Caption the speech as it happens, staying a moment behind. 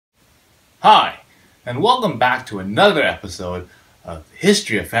Hi, and welcome back to another episode of the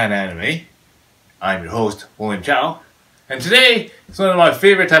History of Fan Anime. I'm your host, William Chow, and today is one of my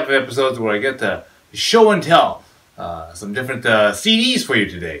favorite type of episodes where I get to show and tell some different CDs for you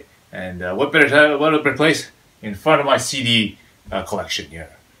today. And what better place in front of my CD collection here.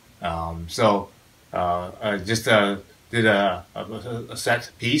 I just did a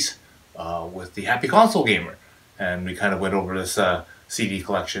set piece with the Happy Console Gamer, and we kind of went over this CD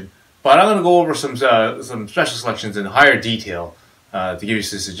collection. But I'm going to go over some special selections in higher detail to give you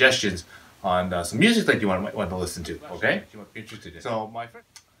some suggestions on some music that you might want to listen to. Okay? You might be interested in. So one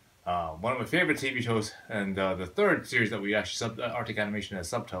of my favorite TV shows, and the third series that we actually Arctic Animation has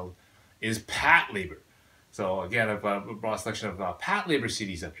subtitled, is Patlabor. So again, I've brought a selection of Patlabor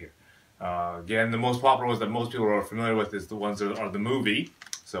CDs up here. Again, the most popular ones that most people are familiar with is the ones that are the movie.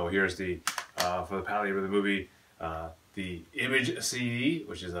 So here's the for the Patlabor the movie. The Image CD,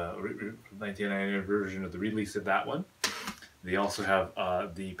 which is a 1999 version of the release of that one. They also have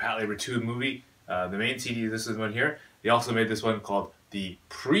the Patlabor 2 movie, the main CD. This is one here. They also made this one called the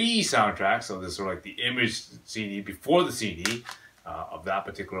pre-soundtrack. So this is sort of like the Image CD before the CD of that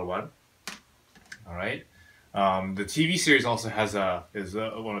particular one. All right. The TV series also has is one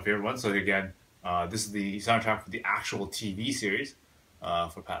of my favorite ones. So again, this is the soundtrack for the actual TV series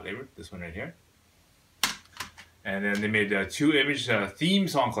for Patlabor. This one right here. And then they made two Image theme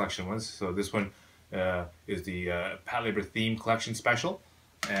song collection ones. So this one is the Patlabor theme collection special,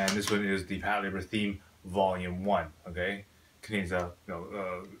 and this one is the Patlabor theme volume 1. Okay, contains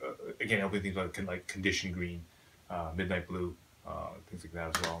again opening things like Condition Green, Midnight Blue, things like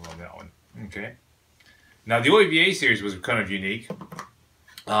that as well on that one. Okay. Now the OVA series was kind of unique.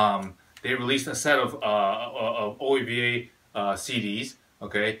 They released a set of OVA CDs.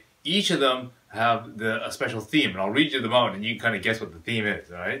 Okay, each of them have a special theme, and I'll read you them out, and you can kind of guess what the theme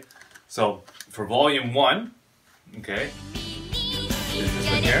is. All right. So for volume 1, okay, there's this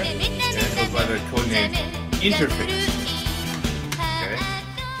one here, and it goes by the code name Interface. Okay.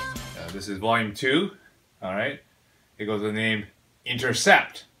 This is volume 2. All right. It goes by the name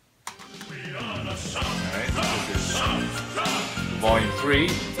Intercept. All right. This is volume 3. We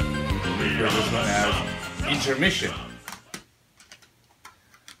refer to this one as Intermission.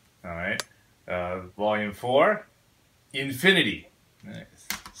 All right. Volume 4, Infinity. Nice.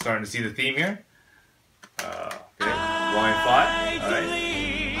 Starting to see the theme here. Okay. Volume 5. All right.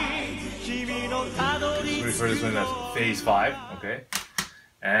 We refer to this one as Phase 5. Okay.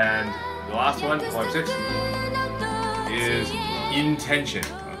 And the last one, Volume 6, is Intention.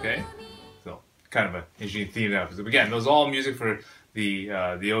 Okay. So kind of an interesting theme there. So again, those are all music for the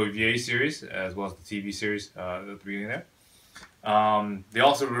OVA series as well as the TV series at the beginning there. They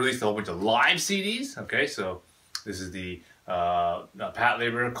also released a whole bunch of live CDs. Okay, so this is the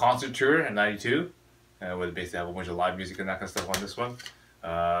Patlabor concert tour in '92, where they basically have a bunch of live music and that kind of stuff on this one.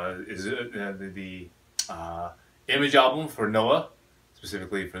 Is the Image album for Noah,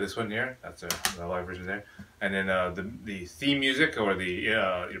 specifically for this one here. That's the live version there. And then the theme music or the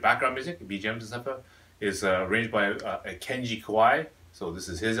your background music, BGMs and stuff, is arranged by Kenji Kawai. So this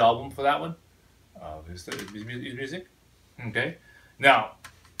is his album for that one. His music. Okay. Now,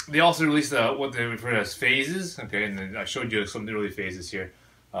 they also released what they refer to as phases. Okay, and then I showed you some of the early phases here.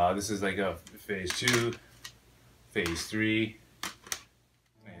 This is like a phase 2, phase 3,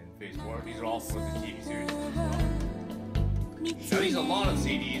 and phase 4. These are all for the TV series. Now, these are a lot of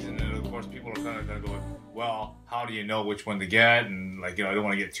CDs, and then of course people are kind of going, well, how do you know which one to get? And like, I don't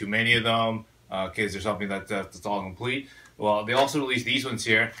want to get too many of them. Okay, is there something that's all complete? Well, they also released these ones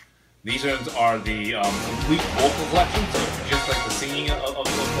here. These ones are the complete vocal collection, so just like the singing of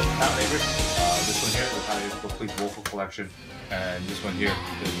Patlabor. This one here is the Patlabor complete vocal collection, and this one here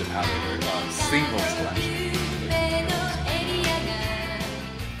is the Patlabor singles collection.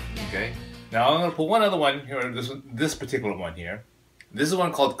 Okay. Now I'm going to put one other one here. This particular one here. This is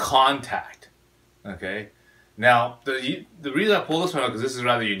one called Contact. Okay. Now the reason I pull this one out because this is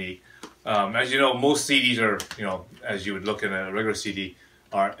rather unique. As you know, most CDs are as you would look in a regular CD.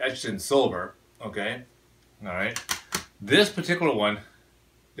 Are etched in silver, okay? All right. This particular one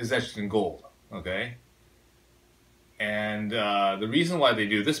is etched in gold, okay? And the reason why they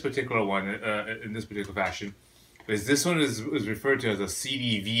do this particular one in this particular fashion is this one is referred to as a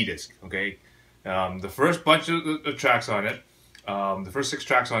CDV disc, okay? The first bunch of tracks on it, the first 6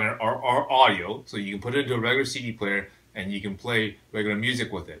 tracks on it are audio, so you can put it into a regular CD player and you can play regular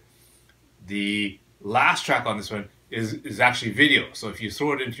music with it. The last track on this one is actually video. So if you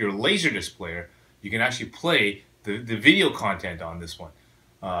throw it into your Laserdisc player, you can actually play the video content on this one.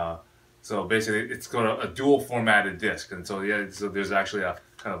 So basically, it's got a dual formatted disc, and so yeah, so there's actually a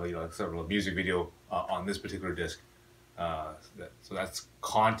kind of like sort of a music video on this particular disc. So that's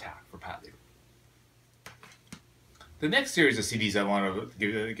Contact for Patlabor. The next series of CDs I want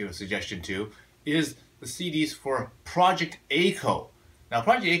to give a suggestion to is the CDs for Project A-ko. Now,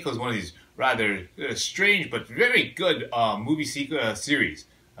 Project A-ko is one of these rather strange but very good movie series.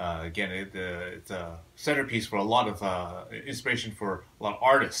 Again, it's a centerpiece for a lot of inspiration for a lot of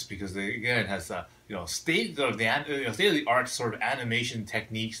artists, because it has state-of-the-art sort of animation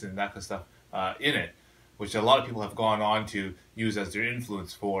techniques and that kind of stuff in it, which a lot of people have gone on to use as their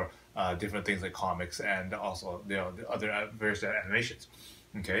influence for different things like comics and also the other various animations.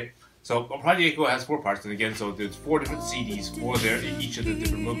 Okay, so Project A-ko has 4 parts, and again, so there's 4 different CDs for each of the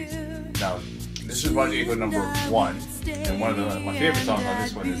different movies. Now, this is Project A-ko number 1, and one of my favorite songs on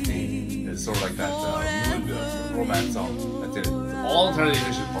this one is sort of like that mood romance song. That's it. It's all entirely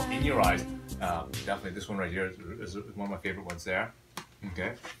English. It's called In Your Eyes. Definitely this one right here is one of my favorite ones there.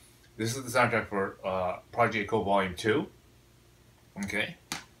 Okay, this is the soundtrack for Project A-ko Volume 2. Okay.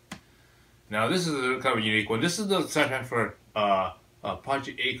 Now this is a kind of a unique one. This is the soundtrack for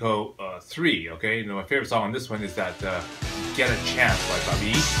Project A-ko 3. Okay, my favorite song on this one is that Get a Chance by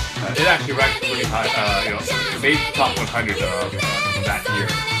Bobby. It actually ranked pretty high. It made the top 100 that year,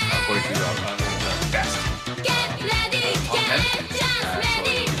 according to the best top 10.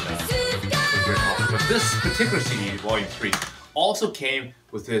 But this particular CD, Volume 3, also came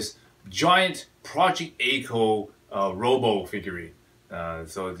with this giant Project A-ko Robo figurine.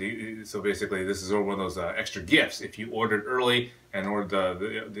 So basically, this is one of those extra gifts. If you ordered early and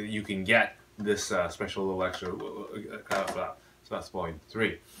ordered you can get this special little extra kind of. So that's Volume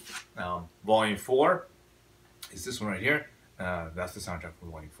 3. Volume 4 is this one right here. That's the soundtrack for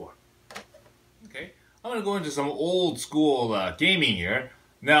Volume 4. Okay, I'm gonna go into some old school gaming here.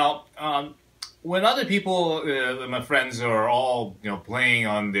 Now, when other people, my friends, are all playing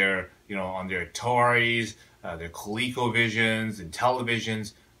on their on their Ataris, their ColecoVisions and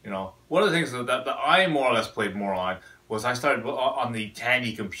televisions, one of the things that I more or less played more on was I started on the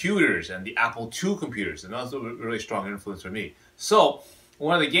Tandy computers and the Apple II computers, and that was a really strong influence for me. So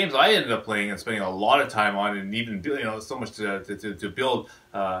one of the games I ended up playing and spending a lot of time on, and even so much to build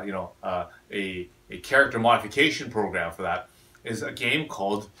a character modification program for that, is a game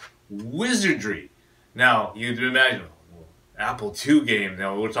called Wizardry. Now you'd imagine, Apple II game,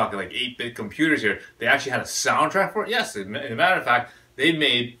 we're talking like 8-bit computers here. They actually had a soundtrack for it. Yes, as a matter of fact, they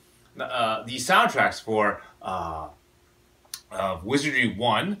made these soundtracks for Wizardry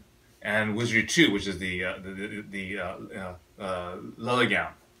 1 and Wizardry 2, which is the Lilligan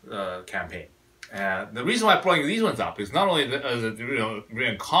campaign. The reason why I'm pulling these ones up is not only is it very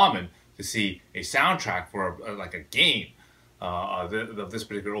uncommon to see a soundtrack for like a game of this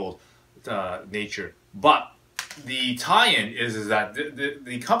particular old nature, but the tie-in is that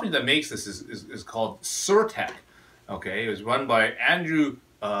the company that makes this is called Surtech. Okay, it was run by Andrew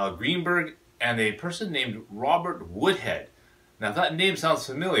Greenberg and a person named Robert Woodhead. Now, if that name sounds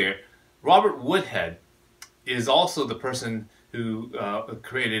familiar, Robert Woodhead is also the person who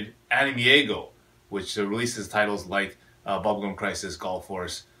created Animiego, which releases titles like Bubblegum Crisis, Golf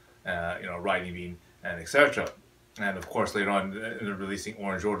Force, Riding Bean, and etc. And of course, later on, releasing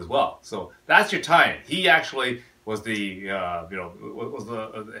Orange Road as well. So that's your tie-in. He actually was the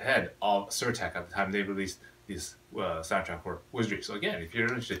head of Surtech at the time they released this soundtrack for Wizardry. So again, if you're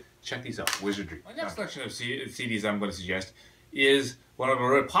interested, check these out. Wizardry. My next selection of CDs I'm going to suggest is one of a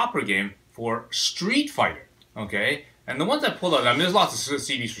very popular game for Street Fighter. Okay, and the ones I pulled out, I mean, there's lots of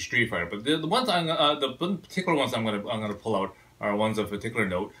CDs for Street Fighter, but the ones the particular ones I'm gonna pull out are ones of particular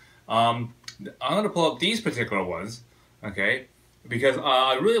note. I'm going to pull up these particular ones, okay, because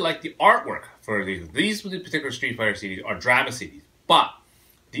I really like the artwork for these. These particular Street Fighter CDs are drama CDs, but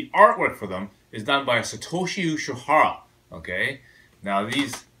the artwork for them is done by Satoshi Ushihara, okay. Now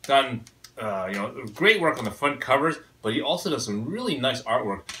these done, great work on the front covers, but he also does some really nice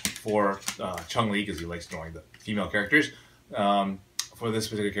artwork for Chun-Li, because he likes drawing the female characters, for this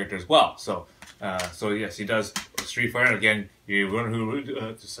particular character as well. So yes, he does Street Fighter. Again, you learn who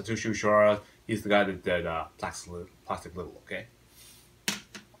Satoshi Ushihara. He's the guy that did Plastic Little. Okay.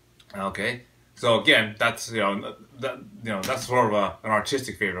 Okay. So again, that's that's sort of an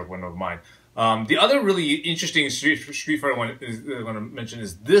artistic favorite one of mine. The other really interesting Street Fighter one I'm going to mention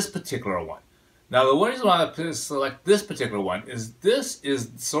is this particular one. Now, the reason why I select this particular one is this is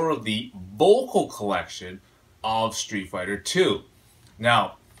sort of the vocal collection of Street Fighter 2.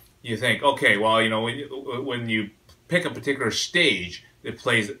 Now, you think, okay, well, when you pick a particular stage, it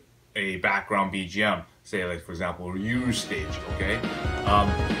plays a background BGM, say, like, for example, Ryu's stage, okay?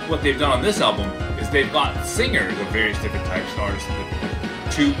 What they've done on this album is they've got singers of various different types, artists of different types,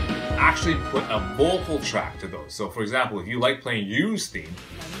 to actually put a vocal track to those. So for example, if you like playing Yu's theme,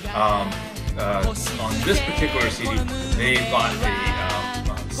 on this particular CD, they've got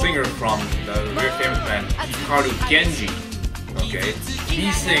a singer from the very famous band Hikaru Genji. Okay,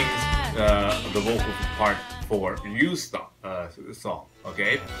 he sings the vocal part for Yu's song.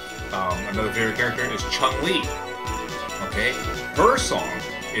 Okay, another favorite character is Chun-Li. Okay, her song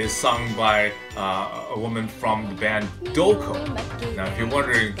is sung by a woman from the band Doko. Now, if you're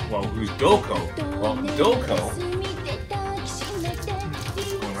wondering, well, who's Doko? Well, Doko,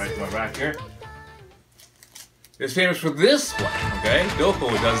 going right to my rack here, is famous for this one. Okay, Doko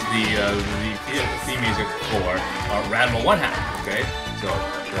does the theme music for Ranma One Half. Okay, so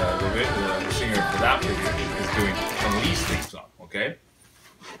the singer for that is doing Chun-Li's theme song. Okay,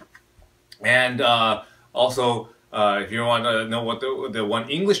 and also. If you want to know what the one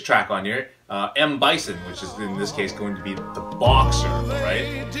English track on here, M. Bison, which is in this case going to be the boxer,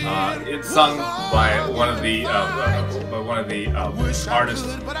 right? It's sung by one of the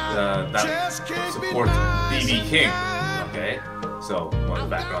artists that supports B.B. King. Okay, so one of the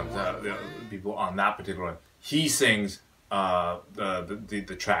background people on that particular one, he sings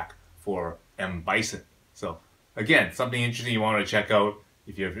the track for M. Bison. So again, something interesting you want to check out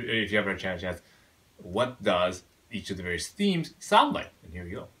if you ever have a chance. What does each of the various themes sound like? And here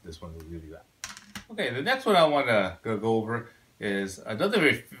we go. This one will give you that. Okay, the next one I want to go over is another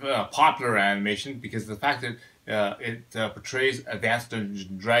very popular animation because of the fact that it portrays advanced Dungeons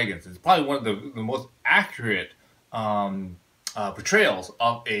and Dragons. It's probably one of the most accurate portrayals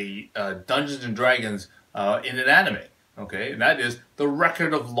of a Dungeons and Dragons in an anime. Okay, and that is the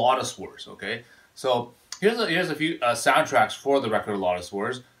Record of Lodoss Wars. Okay, so here's a few soundtracks for the Record of Lodoss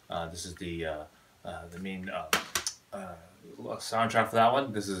Wars. This is the main soundtrack for that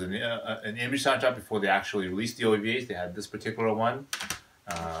one. This is an image soundtrack before they actually released the OVAs. They had this particular one.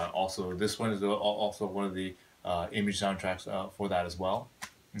 Also, this one is also one of the image soundtracks for that as well.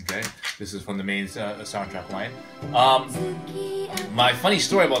 Okay, this is from the main soundtrack line. My funny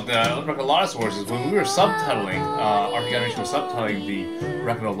story about the Record of Lodoss Wars is when we were subtitling, RPG Animation was subtitling the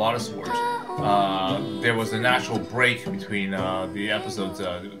Record of Lodoss Wars. There was a natural break between the episodes.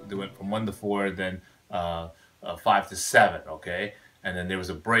 They went from 1 to 4, then 5 to 7. Okay, and then there was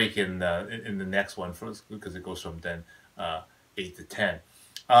a break in the next one because it goes from then 8 to 10.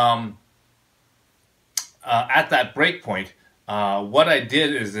 At that break point, what I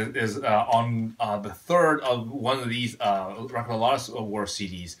did is on the third of one of these Record of Lodoss Wars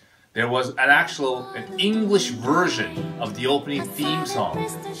CDs, there was an English version of the opening theme song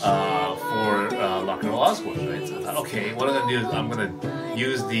for Record of Lodoss Wars, right? So I thought, okay, what I'm going to do is I'm going to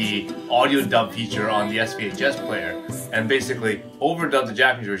use the audio dub feature on the SVHS player and basically overdub the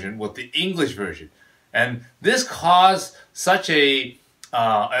Japanese version with the English version. And this caused such an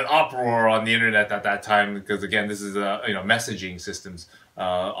uproar on the internet at that time because, again, this is messaging systems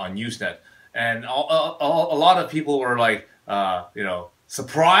on Usenet, and a lot of people were like,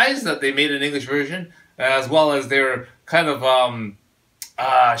 surprised that they made an English version, as well as they were kind of,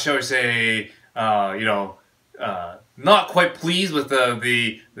 shall we say, not quite pleased with how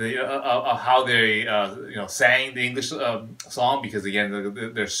they sang the English song, because again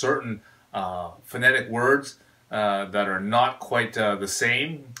there's certain phonetic words that are not quite the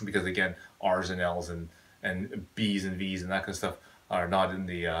same, because again R's and L's and B's and V's and that kind of stuff are not in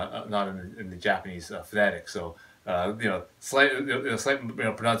the Japanese phonetic. So slight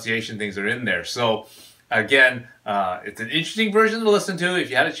pronunciation things are in there. So again, it's an interesting version to listen to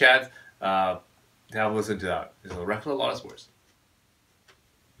if you had a chance. Have a listen to that. It's a Record of Lodoss Wars.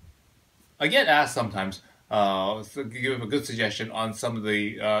 I get asked sometimes to give a good suggestion on some of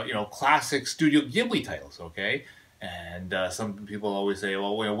the classic Studio Ghibli titles. Okay, and some people always say,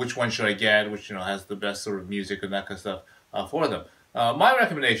 well, which one should I get? Which has the best sort of music and that kind of stuff for them. My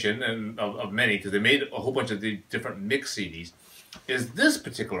recommendation, and of many, because they made a whole bunch of the different mix CDs, is this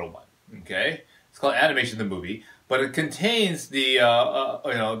particular one. Okay, it's called Animation the Movie, but it contains the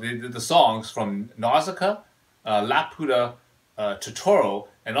songs from Nausicaa, Laputa, Totoro,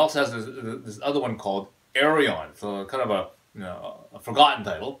 and also has this other one called Arion. So kind of a forgotten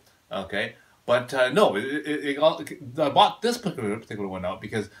title. Okay, but no, I bought this particular one out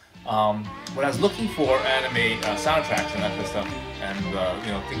because when I was looking for anime soundtracks and that kind of stuff, and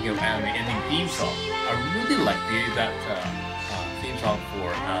thinking of anime ending theme song, I really liked that theme song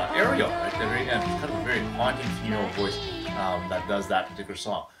for Ariel. Right? At the very end, it's kind of a very haunting female voice that does that particular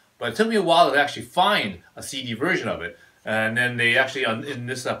song. But it took me a while to actually find a CD version of it, and then they actually in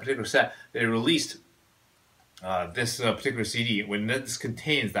this particular set they released this particular CD when this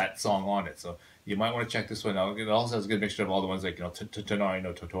contains that song on it. So you might want to check this one out. It also has a good mixture of all the ones like, you know, Tonari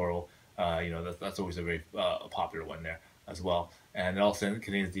no Totoro. You know, that's always a very popular one there as well. And it also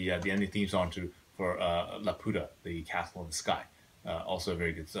contains the ending theme song for Laputa, the Castle in the Sky. Also a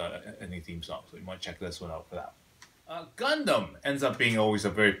very good ending theme song. So you might check this one out for that. Gundam ends up being always a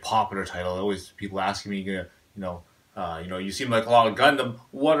very popular title. Always people asking me, you know, you seem like a lot of Gundam.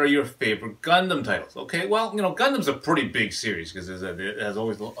 What are your favorite Gundam titles? Okay, well, you know, Gundam's a pretty big series because it has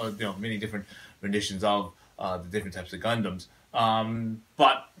always, you know, many different renditions of the different types of Gundams.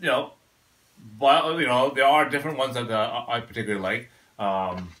 But you know, there are different ones that I particularly like.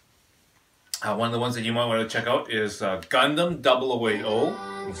 One of the ones that you might want to check out is Gundam 00.80.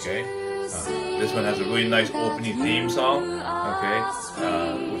 Okay, this one has a really nice opening theme song. Okay,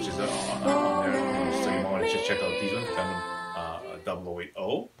 which is on there. So you might want to just check out these ones. Gundam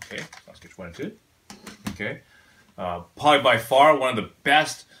 00.80. Okay, let's get 1 and 2. Okay, probably by far one of the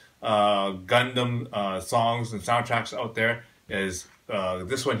best Gundam songs and soundtracks out there is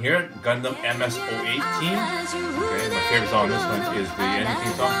this one here, Gundam MS-08 Team. Okay, my favorite song on this one is the ending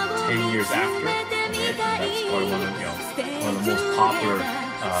theme song, 10 Years After. Okay, and that's probably one of the most popular,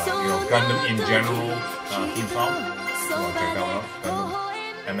 Gundam in general theme songs. You want to check that one out,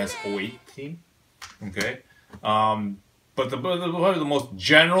 Gundam MS-08 Team. Okay, but probably the most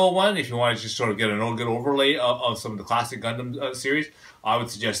general one, if you want to just sort of get a good overlay of some of the classic Gundam series, I would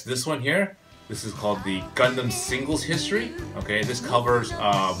suggest this one here. This is called the Gundam Singles History. Okay, this covers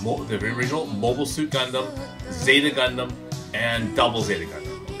the original Mobile Suit Gundam, Zeta Gundam, and Double Zeta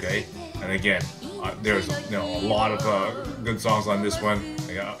Gundam. Okay, and again, there's a lot of good songs on this one.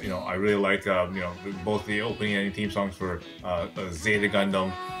 I really like both the opening and theme songs for Zeta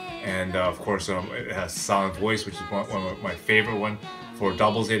Gundam, and of course it has Silent Voice, which is one of my favorite one for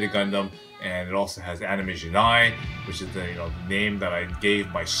Double Zeta Gundam, and it also has Anime Junai, which is the name that I gave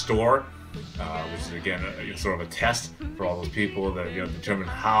my store. Which is again sort of a test for all those people that determine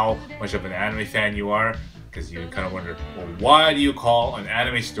how much of an anime fan you are, because you kind of wonder, well, why do you call an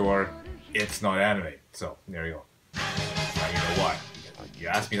anime store It's Not Anime? So there you go. Now you know why. You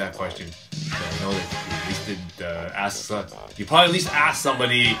asked me that question, so I know that you at least did ask. You probably at least asked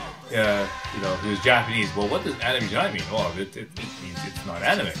somebody, who's Japanese. Well, what does anime mean? Oh, it means it's not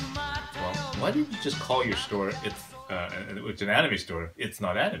anime. Well, why didn't you just call your store it's an anime store? It's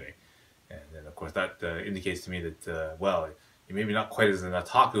not anime. And then, of course, that indicates to me that, you're maybe not quite as an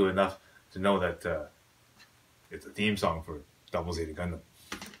otaku enough to know that it's a theme song for Double Zeta Gundam.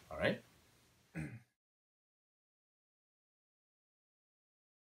 All right?